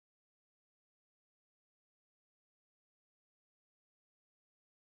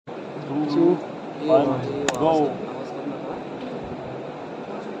2, 1, go.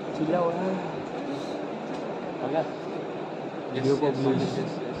 Okay. Video publish.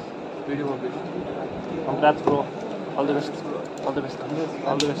 Video publish. Congrats, bro. All the best. All the best.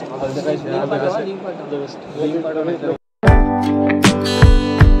 All the best. All the best. All the best. All the best.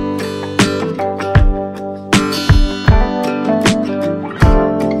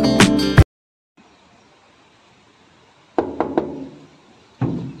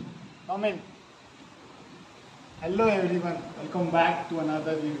 Come in. Hello everyone, welcome back to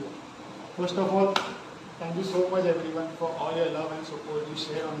another video. First of all, thank you so much everyone for all your love and support you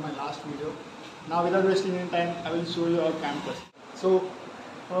shared on my last video. Now without wasting any time, I will show you our campus. So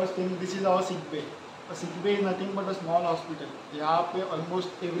first thing, this is our sick bay. A sick bay is nothing but a small hospital. Here almost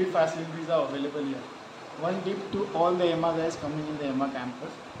every facilities are available here. One tip to all the AEMA guys coming in the AEMA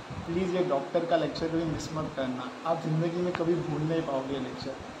campus, please ये doctor का lecture कभी miss मत करना. आप ज़िंदगी में कभी भूल नहीं पाओगे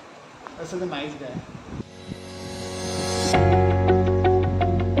lecture. This is a nice guy.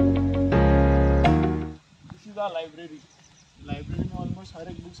 This is our library. Library में almost हर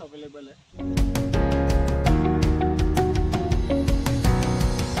एक books available है.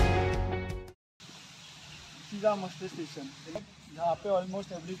 This is our muster station. यहाँ पे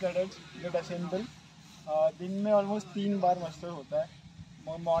almost every cadet get assemble. दिन में almost 3 बार muster होता है.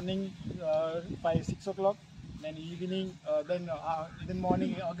 Morning 5-6 o'clock. Then evening, then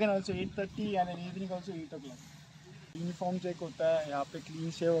morning again also 8:30 and then evening also 8 o'clock. Uniform check होता है, यहाँ पे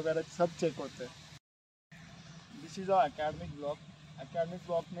clean shave वगैरह सब check होता है. This is our academic block. Academic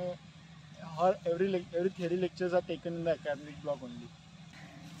block में every theory lectures are taken in the academic block only.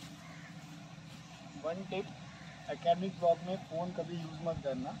 One tip, academic block में phone कभी use मत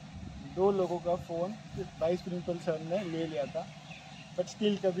करना. 2 लोगों का phone वाइस प्रिंसिपल सर ने ले लिया था. But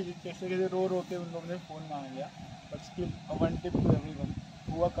still कभी कैसे रो के उन लोगों ने फ़ोन मांग लिया. But still a one tip to everyone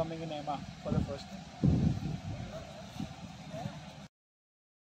who are coming in AEMA for the first time.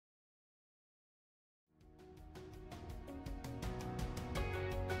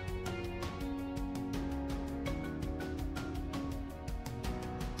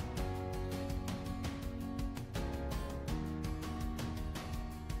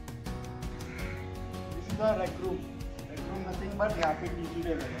 This is the rec room. Nothing but यहाँ पे टीवी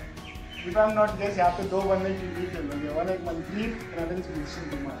टेबल है. If I'm not guess यहाँ पे 2 बंदे टीवी खेलोगे. One एक Manpreet, another is Wilson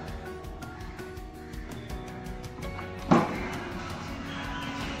Kumar.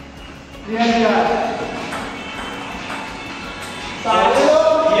 सारे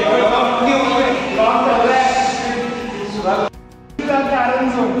लोग ये काम कर रहे हैं. कैरम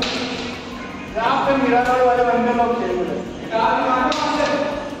जोन यहाँ पे मिराडोर वाले बंदे लोग खेल रहे हैं.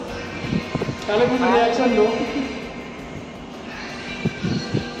 चलो कुछ रिएक्शन दो.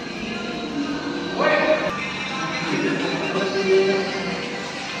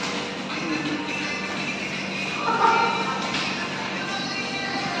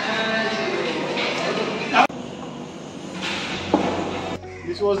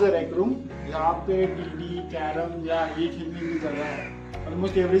 This was the rec room. यहाँ पे टीवी, कैरम या ये खेलने की जगह है.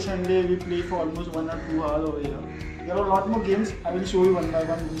 Almost every Sunday we play for almost 1 or 2 hours over here. There are a lot more games. I will show you one by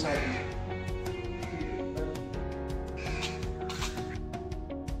one inside.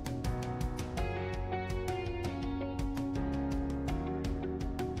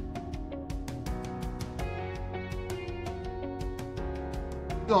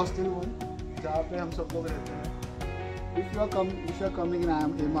 Hostel room जहाँ पे हम सब लोग रहते हैं. If you are coming in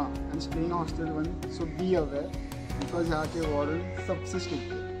AEMA and staying hostel 1, so be aware because यहाँ के warden सबसे स्ट्रिक्ट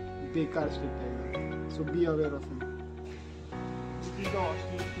है, बेकार स्ट्रिक्ट है. So be aware of him. This is the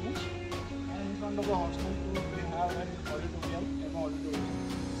hostel 2 and in front of the hostel 2 we have an auditorium, AEMA auditorium.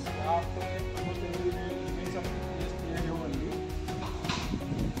 यहाँ पे almost every day we some just stay here only.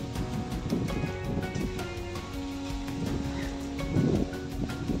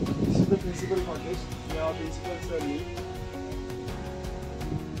 The principal cottage, our principal sir live.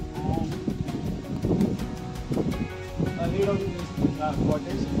 Ahead of the principal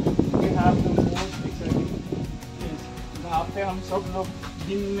cottage, we have the most exciting place. जहाँ पे हम सब लोग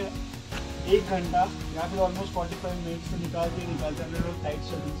दिन में 1 घंटा या फिर almost 45 minutes से निकालते हैं हम लोग टाइट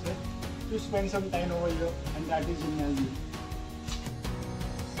शेड्यूल से to spend some time over here, and that is gymnasium.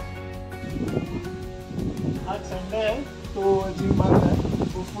 आज संडे है तो जिम बंद है.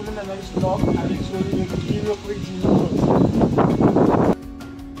 Full in the next vlog, I will show you, give you a quick gym tour.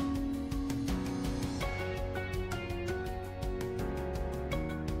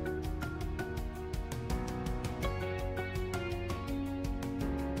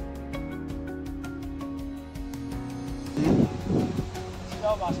 This is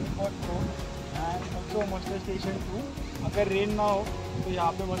our basketball court. And also muster station 2. अगर rain ना हो तो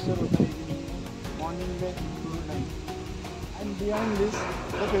यहाँ पे मस्टर होता है इवनिंग में, मॉर्निंग में to night. And behind this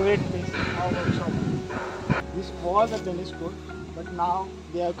the favourite place our workshop. This was a tennis court but now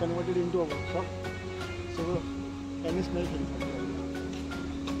they have converted into a workshop. So tennis नहीं खेल सकते.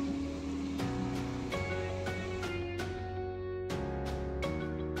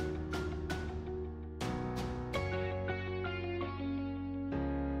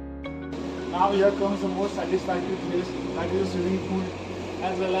 Now here comes the most satisfactory place, that is the swimming pool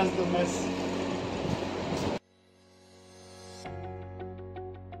as well as the mess.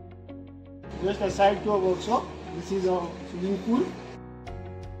 Just aside to a workshop, this is our swimming pool.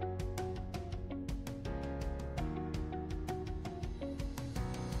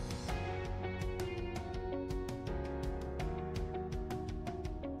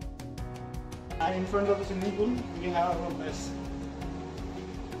 And in front of the swimming pool, we have our mess.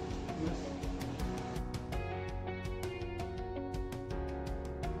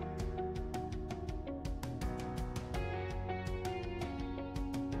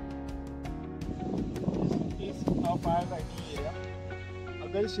 Fire fighting area.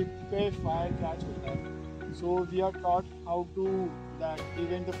 अगर ship पे fire क्रैच होता है, so we are taught how to that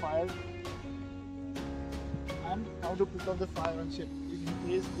prevent the fire and how to pick up the fire on ship in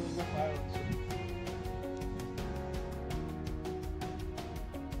case there is a fire on ship.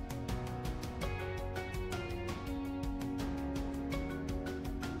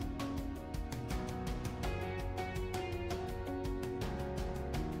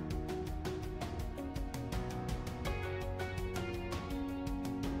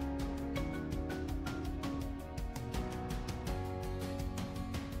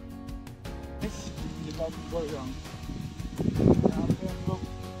 Football ground. यहाँ पे हम लोग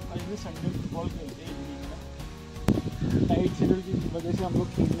पहले Sunday football खेलते हैं evening में. Tight schedule की वजह से हम लोग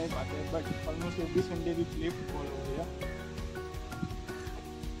खेल नहीं पाते हैं, बट ऑलमोस्ट एवरी संडे भी प्ले फुटबॉल हो गया.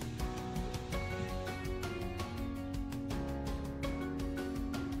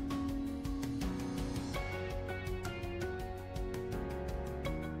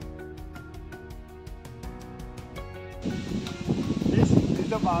 This is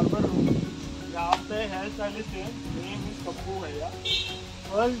the barber room. यहाँ पे हेयर स्टाइलिस्ट है, नेम इज कप्पू भैया.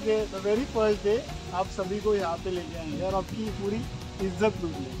 First day, the very first day आप सभी को यहाँ पे लेके आएंगे और आपकी पूरी इज्जत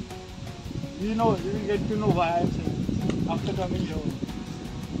लूटेंगे. You will get to know why I am saying after coming here.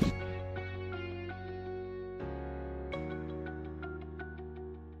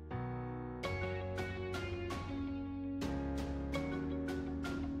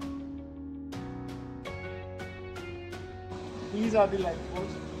 These are the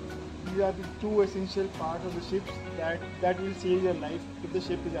lifeboats. These are the two essential parts of the ships that will save your life if the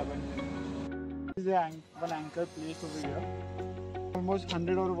ship is abandoned. This is one anchor placed over here. Almost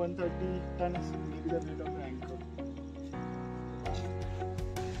 100 or 130 tons will be the weight of the anchor.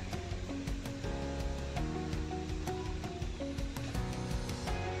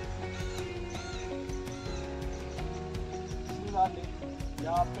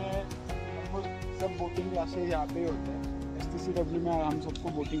 यहाँ पे almost सब boating classes यहाँ पे ही होते हैं. STCW में हम सबको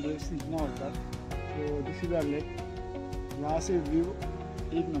बोटिंग क्लास सीखना होता है. तो दिस इज आवर लेक. यहाँ से व्यू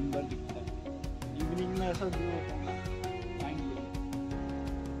एक नंबर दिखता है. इवनिंग में ऐसा व्यू होता है ना, mind blowing.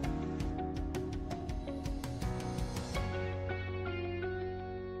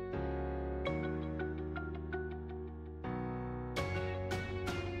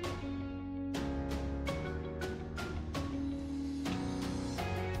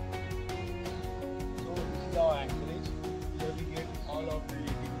 So this is our anchorage. Here we get all of the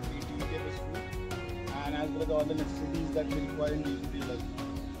eatable food and as well as all the necessities that we require in day-to-day life.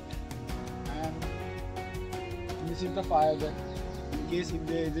 And this is the fire bed. In case if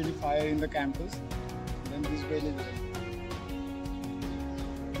there is any fire in the campus, then this bed is ready.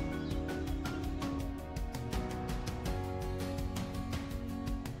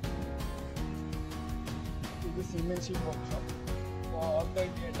 This is the seamanship workshop. For all the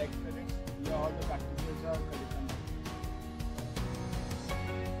deck credits, here all the practicals are credited.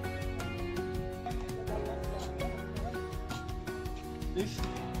 This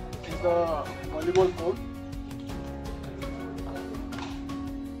is the volleyball court.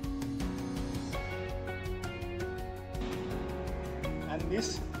 And this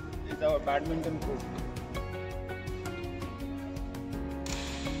is our badminton court.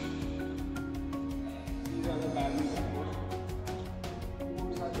 These are the badminton courts.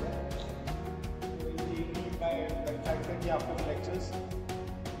 Courts are there. So in the evening by 5:30 after the lectures,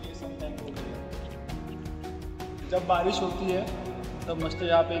 play some time over here. जब बारिश होती है तब muster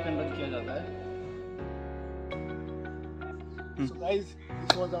यहाँ पे conduct किया जाता है. So guys,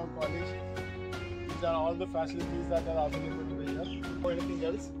 this was our college. these are all the facilities that are available over here. For anything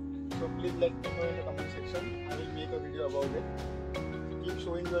else, so please let me know in the comment section. I will make a video about it. Keep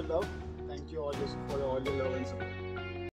showing your love. Thank you all for all your love and support.